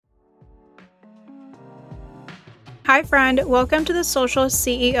Hi, friend. Welcome to the Social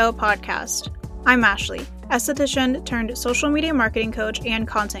CEO podcast. I'm Ashley, esthetician turned social media marketing coach and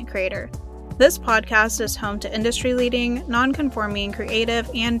content creator. This podcast is home to industry-leading, non-conforming, creative,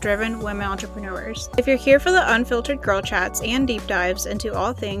 and driven women entrepreneurs. If you're here for the unfiltered girl chats and deep dives into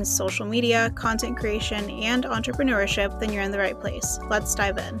all things social media, content creation, and entrepreneurship, then you're in the right place. Let's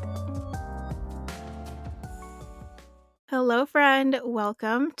dive in. Hello, friend.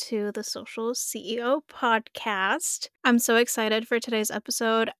 Welcome to the Social CEO podcast. I'm so excited for today's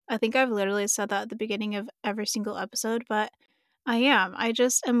episode. I think I've literally said that at the beginning of every single episode, but I am. I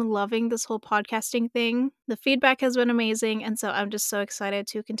just am loving this whole podcasting thing. The feedback has been amazing, and so I'm just so excited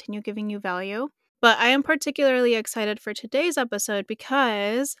to continue giving you value. But I am particularly excited for today's episode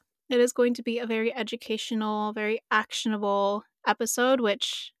because it is going to be a very educational, very actionable episode,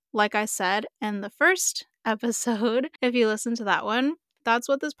 which, like I said in the first episode, if you listen to that one, that's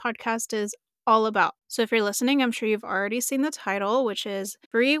what this podcast is all about. So if you're listening, I'm sure you've already seen the title, which is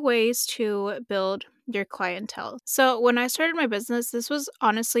 3 Ways to Build Your Clientele. So when I started my business, this was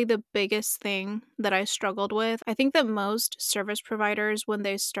honestly the biggest thing that I struggled with. I think that most service providers, when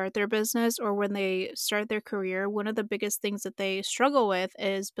they start their business or when they start their career, one of the biggest things that they struggle with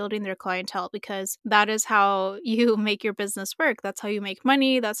is building their clientele, because that is how you make your business work. That's how you make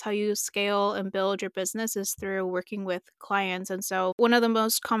money. That's how you scale and build your business, is through working with clients. And so one of the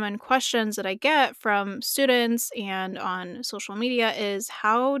most common questions that I get from students and on social media is,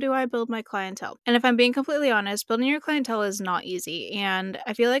 how do I build my clientele? And if I'm being completely honest, building your clientele is not easy. And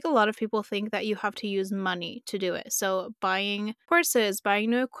I feel like a lot of people think that you have to use money to do it. So buying courses,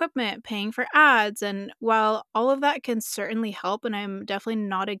 buying new equipment, paying for ads. And while all of that can certainly help, and I'm definitely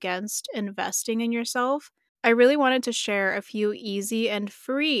not against investing in yourself, I really wanted to share a few easy and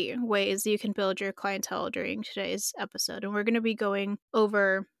free ways you can build your clientele during today's episode. And we're going to be going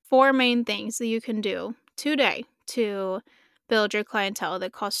over 4 main things that you can do today to build your clientele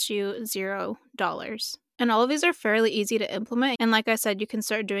that costs you $0. And all of these are fairly easy to implement. And like I said, you can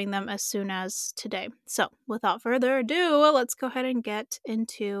start doing them as soon as today. So without further ado, let's go ahead and get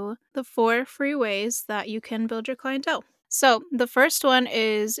into the 4 free ways that you can build your clientele. So the first one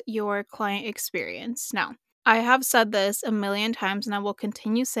is your client experience. Now, I have said this a million times, and I will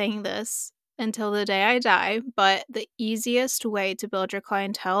continue saying this until the day I die, but the easiest way to build your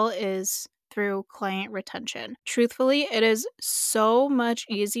clientele is through client retention. Truthfully, it is so much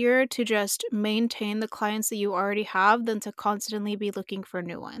easier to just maintain the clients that you already have than to constantly be looking for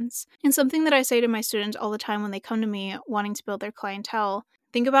new ones. And something that I say to my students all the time when they come to me wanting to build their clientele,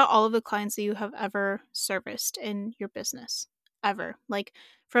 think about all of the clients that you have ever serviced in your business. Ever. Like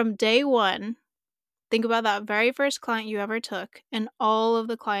from day one, think about that very first client you ever took and all of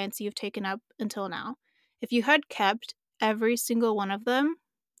the clients you've taken up until now. If you had kept every single one of them,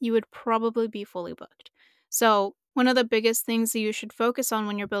 you would probably be fully booked. So one of the biggest things that you should focus on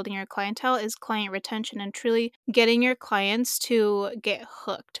when you're building your clientele is client retention, and truly getting your clients to get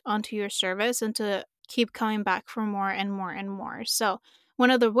hooked onto your service and to keep coming back for more and more and more. So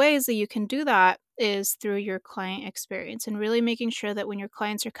one of the ways that you can do that is through your client experience, and really making sure that when your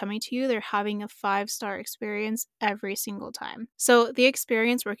clients are coming to you, they're having a 5-star experience every single time. So the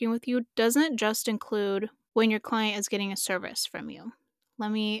experience working with you doesn't just include when your client is getting a service from you. Let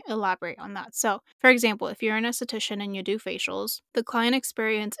me elaborate on that. So, for example, if you're an esthetician and you do facials, the client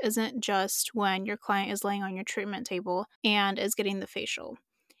experience isn't just when your client is laying on your treatment table and is getting the facial.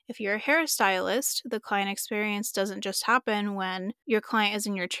 If you're a hairstylist, the client experience doesn't just happen when your client is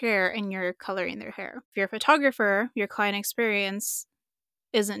in your chair and you're coloring their hair. If you're a photographer, your client experience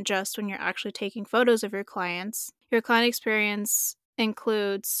isn't just when you're actually taking photos of your clients. Your client experience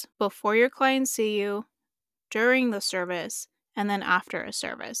includes before your clients see you, during the service, and then after a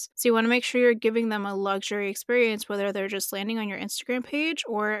service. So you want to make sure you're giving them a luxury experience, whether they're just landing on your Instagram page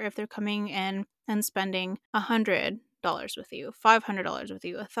or if they're coming in and spending $100 with you, $500 with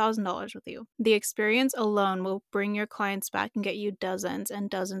you, $1,000 with you. The experience alone will bring your clients back and get you dozens and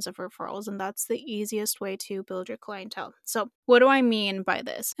dozens of referrals, and that's the easiest way to build your clientele. So what do I mean by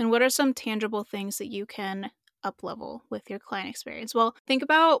this? And what are some tangible things that you can up-level with your client experience? Well, think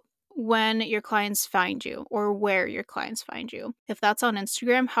about when your clients find you or where your clients find you. If that's on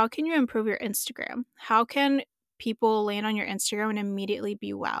Instagram, how can you improve your Instagram? How can people land on your Instagram and immediately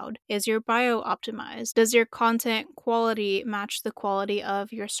be wowed? Is your bio optimized? Does your content quality match the quality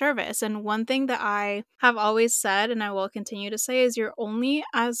of your service? And one thing that I have always said, and I will continue to say, is you're only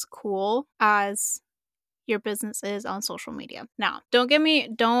as cool as your business is on social media. Now, don't get me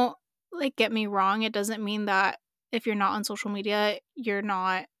wrong. It doesn't mean that if you're not on social media, you're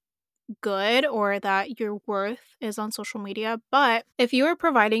not good or that your worth is on social media. But if you are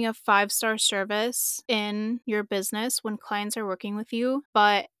providing a 5-star service in your business when clients are working with you,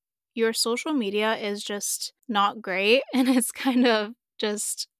 but your social media is just not great and it's kind of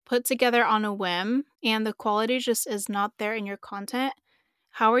just put together on a whim and the quality just is not there in your content,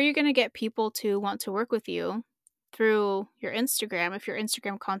 how are you going to get people to want to work with you through your Instagram if your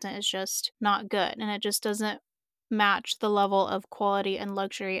Instagram content is just not good and it just doesn't match the level of quality and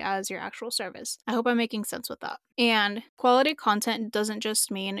luxury as your actual service? I hope I'm making sense with that. And quality content doesn't just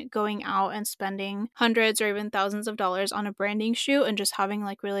mean going out and spending hundreds or even thousands of dollars on a branding shoot and just having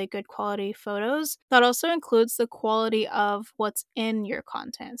like really good quality photos. That also includes the quality of what's in your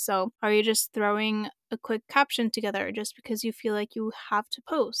content. So are you just throwing a quick caption together just because you feel like you have to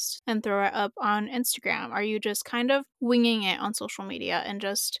post and throw it up on Instagram? Are you just kind of winging it on social media and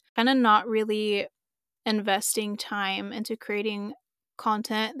just kind of not really investing time into creating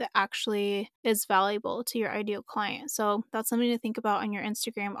content that actually is valuable to your ideal client? So that's something to think about on your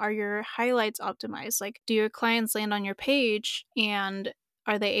Instagram. Are your highlights optimized? Like, do your clients land on your page and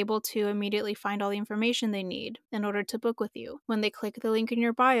are they able to immediately find all the information they need in order to book with you? When they click the link in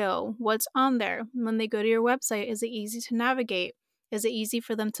your bio, what's on there? When they go to your website, is it easy to navigate? Is it easy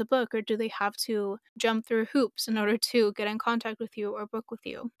for them to book, or do they have to jump through hoops in order to get in contact with you or book with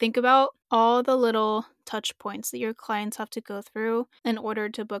you? Think about all the little touch points that your clients have to go through in order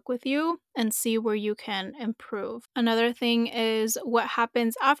to book with you and see where you can improve. Another thing is what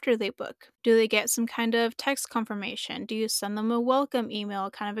happens after they book. Do they get some kind of text confirmation? Do you send them a welcome email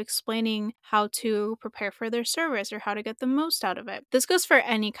kind of explaining how to prepare for their service or how to get the most out of it? This goes for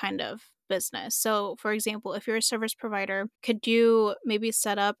any kind of business. So, for example, if you're a service provider, could you maybe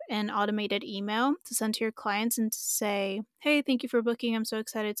set up an automated email to send to your clients and to say, hey, thank you for booking. I'm so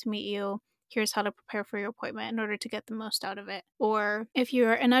excited to meet you. Here's how to prepare for your appointment in order to get the most out of it. Or if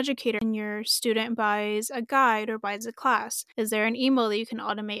you're an educator and your student buys a guide or buys a class, is there an email that you can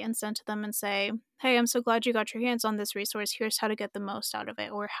automate and send to them and say, hey, I'm so glad you got your hands on this resource. Here's how to get the most out of it.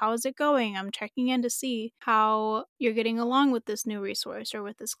 Or how is it going? I'm checking in to see how you're getting along with this new resource or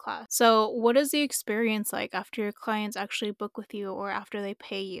with this class. So what is the experience like after your clients actually book with you or after they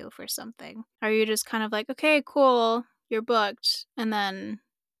pay you for something? Are you just kind of like, okay, cool, you're booked, and then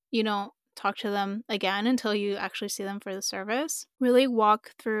you don't talk to them again until you actually see them for the service? Really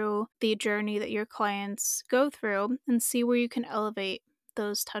walk through the journey that your clients go through and see where you can elevate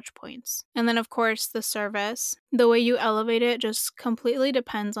those touch points. And then, of course, the service, the way you elevate it just completely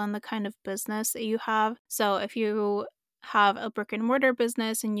depends on the kind of business that you have. So if you have a brick and mortar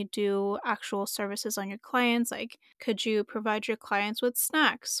business and you do actual services on your clients, like could you provide your clients with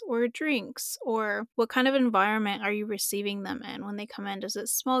snacks or drinks, or what kind of environment are you receiving them in when they come in? Does it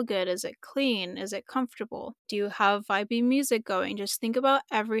smell good? Is it clean? Is it comfortable? Do you have vibey music going? Just think about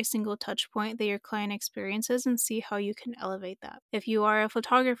every single touch point that your client experiences and see how you can elevate that. If you are a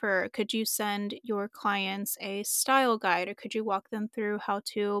photographer, could you send your clients a style guide, or could you walk them through how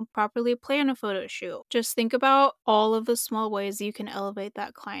to properly plan a photo shoot? Just think about all of the small ways you can elevate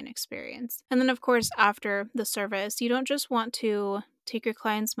that client experience. And then, of course, after the service, you don't just want to take your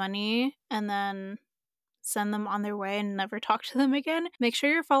client's money and then send them on their way and never talk to them again. Make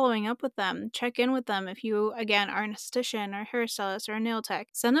sure you're following up with them. Check in with them. If you, again, are an esthetician or hairstylist or a nail tech,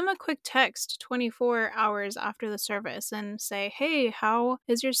 send them a quick text 24 hours after the service and say, hey, how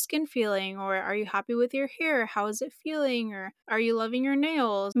is your skin feeling? Or are you happy with your hair? How is it feeling? Or are you loving your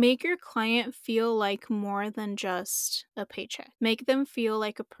nails? Make your client feel like more than just a paycheck. Make them feel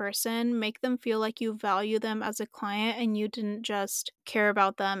like a person. Make them feel like you value them as a client and you didn't just care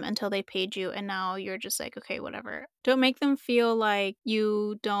about them until they paid you and now you're just like, okay, whatever. Don't make them feel like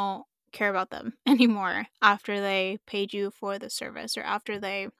you don't care about them anymore after they paid you for the service or after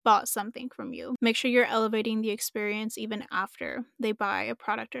they bought something from you. Make sure you're elevating the experience even after they buy a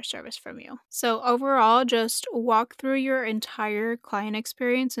product or service from you. So overall, just walk through your entire client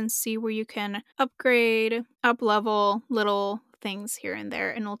experience and see where you can upgrade, up level little things here and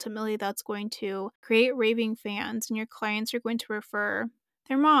there, and ultimately that's going to create raving fans, and your clients are going to refer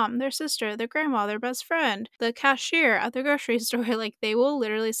their mom, their sister, their grandma, their best friend, the cashier at the grocery store. Like, they will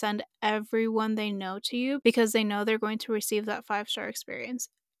literally send everyone they know to you because they know they're going to receive that 5-star experience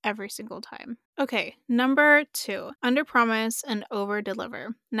every single time. Okay, number 2, underpromise and overdeliver.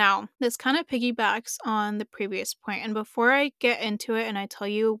 Now, this kind of piggybacks on the previous point, and before I get into it and I tell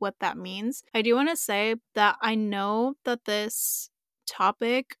you what that means, I do want to say that I know that this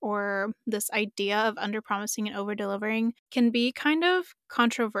topic or this idea of underpromising and overdelivering can be kind of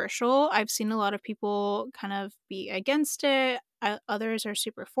controversial. I've seen a lot of people kind of be against it. Others are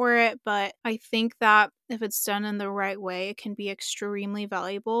super for it, but I think that if it's done in the right way, it can be extremely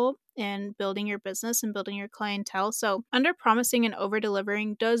valuable in building your business and building your clientele. So under promising and over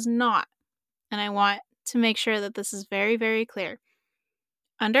delivering does not, and I want to make sure that this is very, very clear.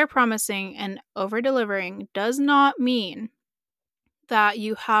 Under promising and over delivering does not mean that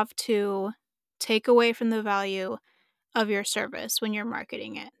you have to take away from the value of your service when you're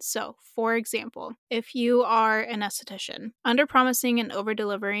marketing it. So, for example, if you are an esthetician, under promising and over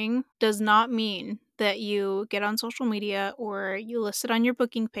delivering does not mean that you get on social media or you list it on your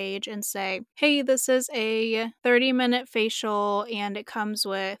booking page and say, hey, this is a 30-minute facial and it comes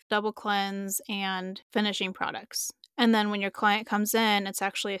with double cleanse and finishing products. And then when your client comes in, it's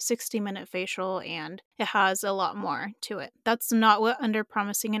actually a 60-minute facial and it has a lot more to it. That's not what under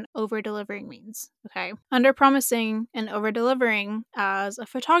promising and over delivering means. Okay. Under promising and over delivering as a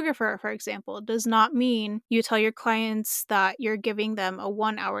photographer, for example, does not mean you tell your clients that you're giving them a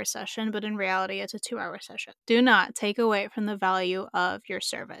 1 hour session, but in reality, it's a 2 hour session. Do not take away from the value of your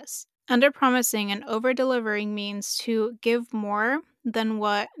service. Under promising and over delivering means to give more than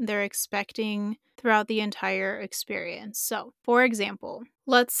what they're expecting throughout the entire experience. So, for example,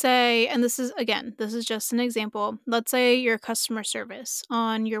 let's say, and this is just an example. Let's say your customer service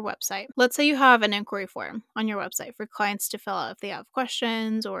on your website. Let's say you have an inquiry form on your website for clients to fill out if they have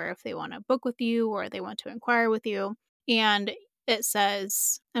questions or if they want to book with you or they want to inquire with you. And it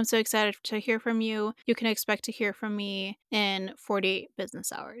says, I'm so excited to hear from you. You can expect to hear from me in 48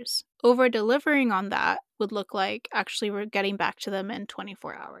 business hours. Over delivering on that would look like actually we're getting back to them in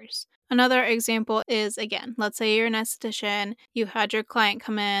 24 hours. Another example is, again, let's say you're an esthetician, you had your client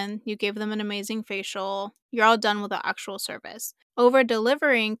come in, you gave them an amazing facial, you're all done with the actual service. Over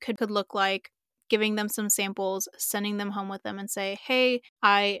delivering could look like giving them some samples, sending them home with them and say, hey,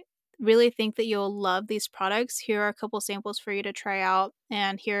 I really think that you'll love these products. Here are a couple samples for you to try out,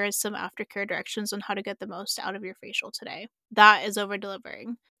 and here are some aftercare directions on how to get the most out of your facial today. That is over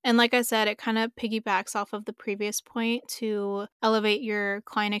delivering. And like I said, it kind of piggybacks off of the previous point to elevate your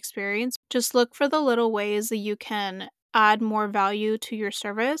client experience. Just look for the little ways that you can add more value to your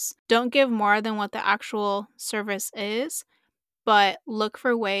service. Don't give more than what the actual service is, but look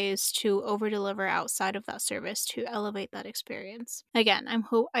for ways to over deliver outside of that service to elevate that experience. Again,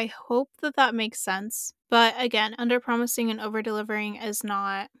 I hope that makes sense. But again, under promising and over delivering is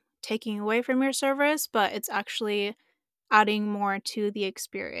not taking away from your service, but it's actually adding more to the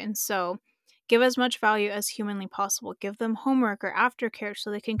experience. So give as much value as humanly possible. Give them homework or aftercare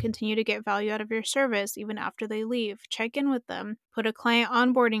so they can continue to get value out of your service even after they leave. Check in with them. Put a client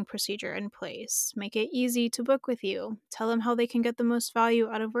onboarding procedure in place. Make it easy to book with you. Tell them how they can get the most value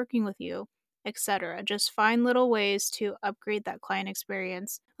out of working with you, etc. Just find little ways to upgrade that client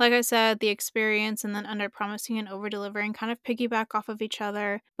experience. Like I said, the experience and then under promising and over delivering kind of piggyback off of each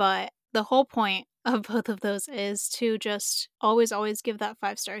other, but the whole point of both of those is to just always give that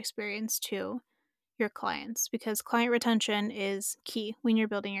 5-star experience to your clients because client retention is key when you're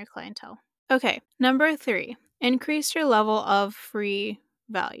building your clientele. Okay, number 3, increase your level of free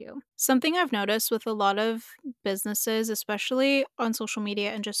value. Something I've noticed with a lot of businesses, especially on social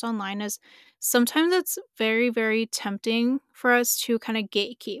media and just online, is sometimes it's very, very tempting for us to kind of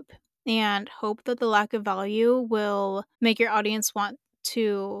gatekeep and hope that the lack of value will make your audience want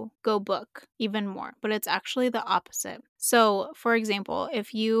to go book even more, but it's actually the opposite. So, for example,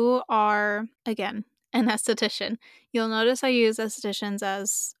 if you are, again, an esthetician, you'll notice I use estheticians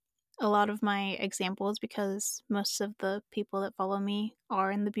as a lot of my examples because most of the people that follow me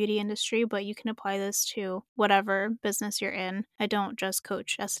are in the beauty industry, but you can apply this to whatever business you're in. I don't just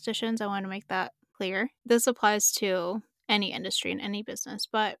coach estheticians. I want to make that clear. This applies to any industry and any business.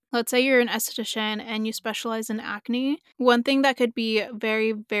 But let's say you're an esthetician and you specialize in acne. One thing that could be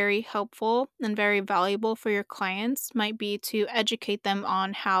very, very helpful and very valuable for your clients might be to educate them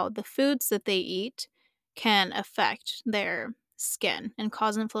on how the foods that they eat can affect their skin and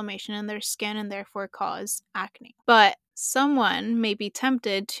cause inflammation in their skin and therefore cause acne. But someone may be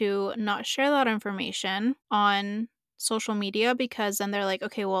tempted to not share that information on social media because then they're like,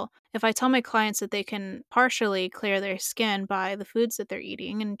 okay, well, if I tell my clients that they can partially clear their skin by the foods that they're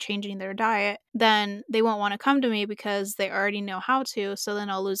eating and changing their diet, then they won't want to come to me because they already know how to, so then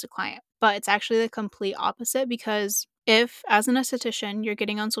I'll lose a client. But it's actually the complete opposite because if, as an esthetician, you're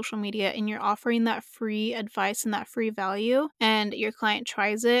getting on social media and you're offering that free advice and that free value, and your client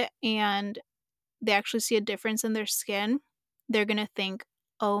tries it and they actually see a difference in their skin, they're going to think,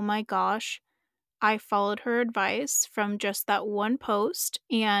 oh my gosh, I followed her advice from just that one post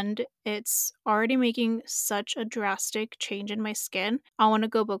and it's already making such a drastic change in my skin. I want to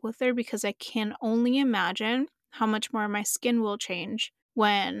go book with her because I can only imagine how much more my skin will change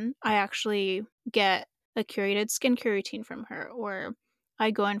when I actually get a curated skincare routine from her, or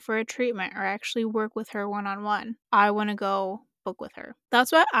I go in for a treatment, or I actually work with her one-on-one. I want to go book with her.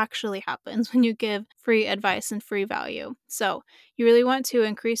 That's what actually happens when you give free advice and free value. So you really want to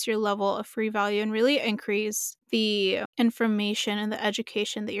increase your level of free value and really increase the information and the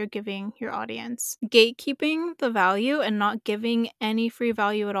education that you're giving your audience. Gatekeeping the value and not giving any free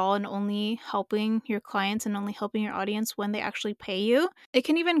value at all and only helping your clients and only helping your audience when they actually pay you, it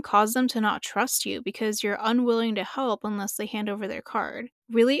can even cause them to not trust you because you're unwilling to help unless they hand over their card.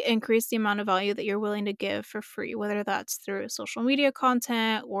 Really increase the amount of value that you're willing to give for free, whether that's through social media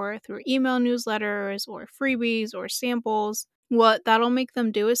content or through email newsletters or freebies or samples. What that'll make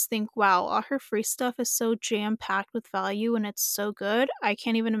them do is think, wow, all her free stuff is so jam packed with value and it's so good. I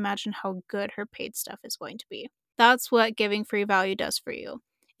can't even imagine how good her paid stuff is going to be. That's what giving free value does for you.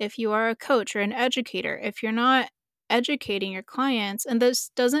 If you are a coach or an educator, if you're not educating your clients, and this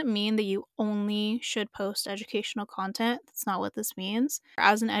doesn't mean that you only should post educational content, that's not what this means.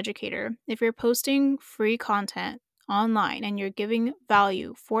 As an educator, if you're posting free content online and you're giving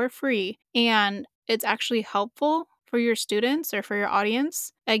value for free and it's actually helpful for your students or for your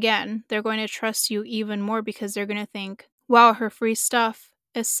audience, again, they're going to trust you even more because they're going to think, wow, her free stuff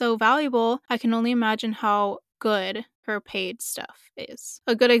is so valuable. I can only imagine how good her paid stuff is.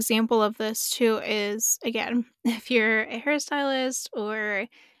 A good example of this too is, again, if you're a hairstylist or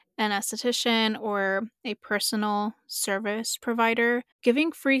an esthetician or a personal service provider,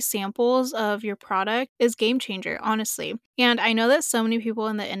 giving free samples of your product is game changer, honestly. And I know that so many people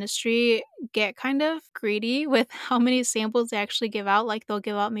in the industry get kind of greedy with how many samples they actually give out. Like they'll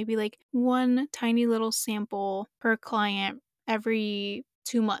give out maybe like one tiny little sample per client every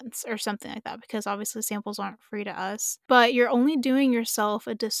 2 months or something like that, because obviously samples aren't free to us. But you're only doing yourself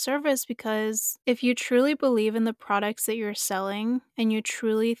a disservice because if you truly believe in the products that you're selling and you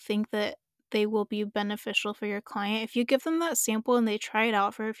truly think that they will be beneficial for your client, if you give them that sample and they try it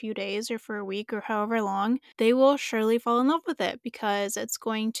out for a few days or for a week or however long, they will surely fall in love with it because it's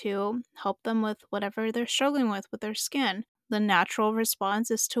going to help them with whatever they're struggling with their skin. The natural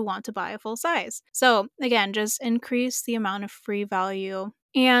response is to want to buy a full size. So again, just increase the amount of free value.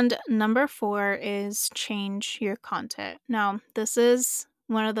 And number 4 is change your content. Now, this is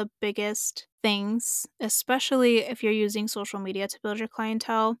one of the biggest things, especially if you're using social media to build your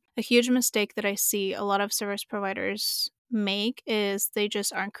clientele. A huge mistake that I see a lot of service providers make is they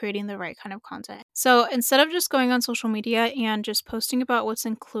just aren't creating the right kind of content. So instead of just going on social media and just posting about what's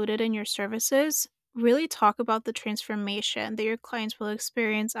included in your services, really talk about the transformation that your clients will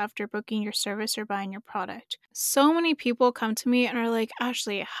experience after booking your service or buying your product. So many people come to me and are like,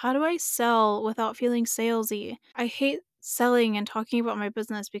 Ashley, how do I sell without feeling salesy? I hate selling and talking about my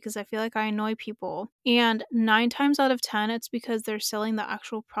business because I feel like I annoy people. And 9 times out of 10, it's because they're selling the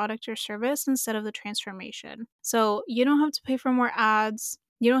actual product or service instead of the transformation. So you don't have to pay for more ads.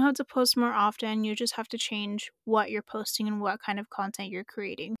 You don't have to post more often. You just have to change what you're posting and what kind of content you're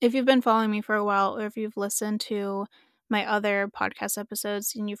creating. If you've been following me for a while, or if you've listened to my other podcast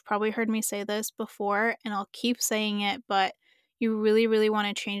episodes, and you've probably heard me say this before, and I'll keep saying it, but you really, really want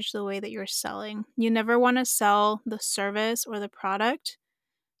to change the way that you're selling. You never want to sell the service or the product.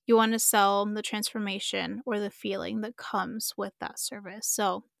 You want to sell the transformation or the feeling that comes with that service.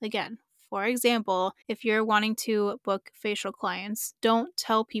 So again, for example, if you're wanting to book facial clients, don't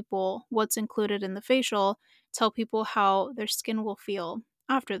tell people what's included in the facial. Tell people how their skin will feel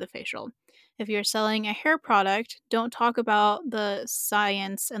after the facial. If you're selling a hair product, don't talk about the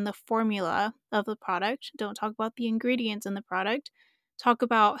science and the formula of the product. Don't talk about the ingredients in the product. Talk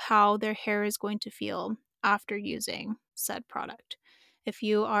about how their hair is going to feel after using said product. If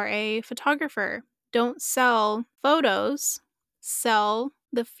you are a photographer, don't sell photos, sell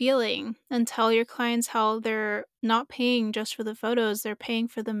the feeling and tell your clients how they're not paying just for the photos, they're paying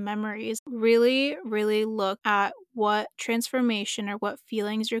for the memories. Really, really look at what transformation or what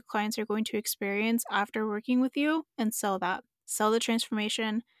feelings your clients are going to experience after working with you and sell that. Sell the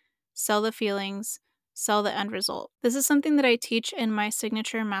transformation, sell the feelings, sell the end result. This is something that I teach in my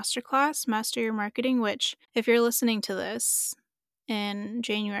signature masterclass, Master Your Marketing, which if you're listening to this in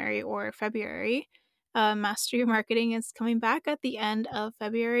January or February, Master Your Marketing is coming back at the end of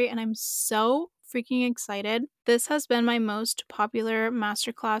February, and I'm so freaking excited. This has been my most popular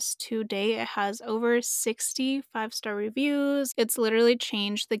masterclass to date. It has over 60 5-star reviews. It's literally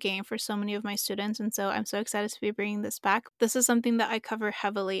changed the game for so many of my students, and so I'm so excited to be bringing this back. This is something that I cover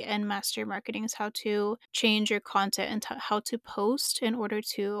heavily in Master Your Marketing, is how to change your content and how to post in order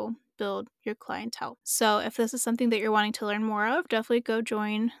to build your clientele. So if this is something that you're wanting to learn more of, definitely go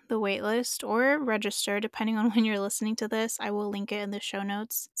join the waitlist or register depending on when you're listening to this. I will link it in the show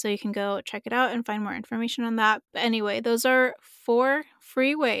notes so you can go check it out and find more information on that. But anyway, those are 4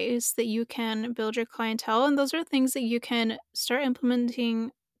 free ways that you can build your clientele, and those are things that you can start implementing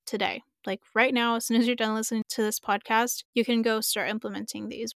today. Like right now, as soon as you're done listening to this podcast, you can go start implementing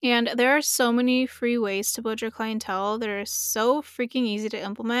these. And there are so many free ways to build your clientele that are so freaking easy to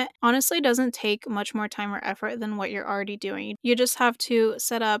implement. Honestly, it doesn't take much more time or effort than what you're already doing. You just have to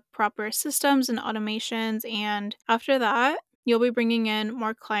set up proper systems and automations, and after that, you'll be bringing in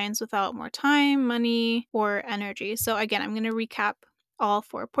more clients without more time, money, or energy. So again, I'm going to recap all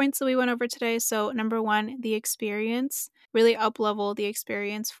 4 points that we went over today. So number 1, the experience. Really up-level the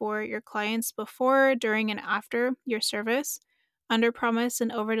experience for your clients before, during, and after your service. Under-promise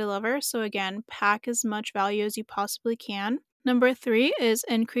and over-deliver. So again, pack as much value as you possibly can. Number 3 is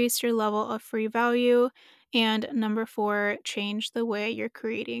increase your level of free value. And number 4, change the way you're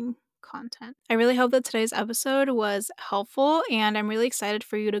creating content. I really hope that today's episode was helpful, and I'm really excited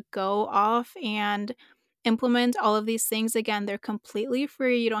for you to go off and implement all of these things. Again, they're completely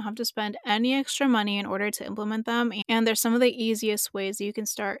free. You don't have to spend any extra money in order to implement them. And they're some of the easiest ways you can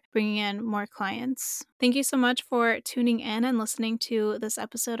start bringing in more clients. Thank you so much for tuning in and listening to this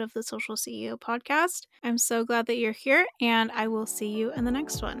episode of the Social CEO podcast. I'm so glad that you're here, and I will see you in the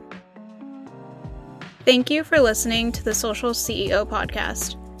next one. Thank you for listening to the Social CEO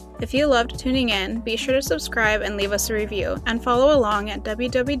podcast. If you loved tuning in, be sure to subscribe and leave us a review, and follow along at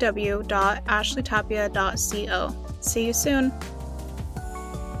www.ashleytapia.co. See you soon.